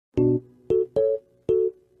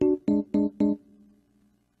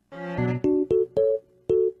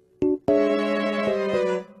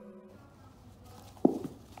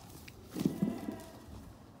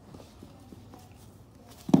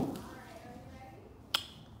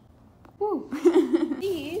Woo!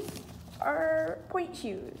 These are Pointe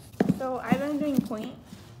shoes. So I've been doing Pointe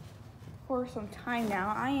for some time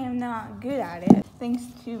now. I am not good at it thanks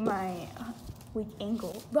to my weak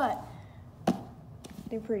ankle, but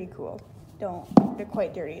they're pretty cool. They're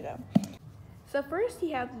quite dirty though. So first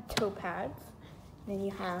you have the toe pads, then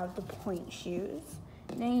you have the Pointe shoes,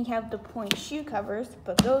 then you have the Pointe shoe covers,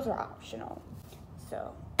 but those are optional.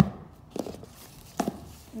 So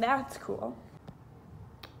that's cool.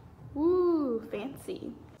 Woo,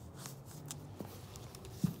 fancy.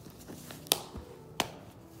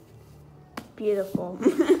 Beautiful.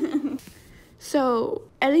 So,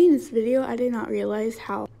 editing this video, I did not realize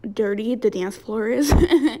how dirty the dance floor is.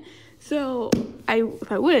 So,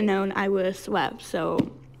 if I would have known, I would have swept. So,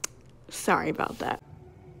 sorry about that.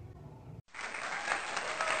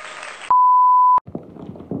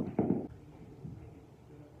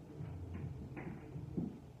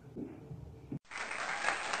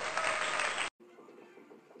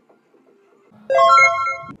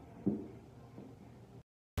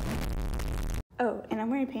 Oh, and I'm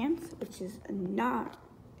wearing pants, which is not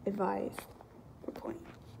advised for Pointe.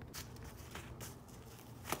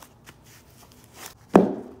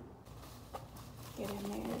 Get in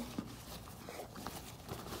there.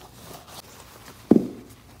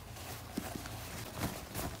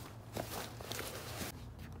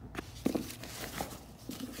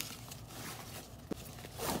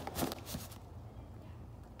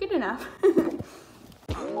 Good enough.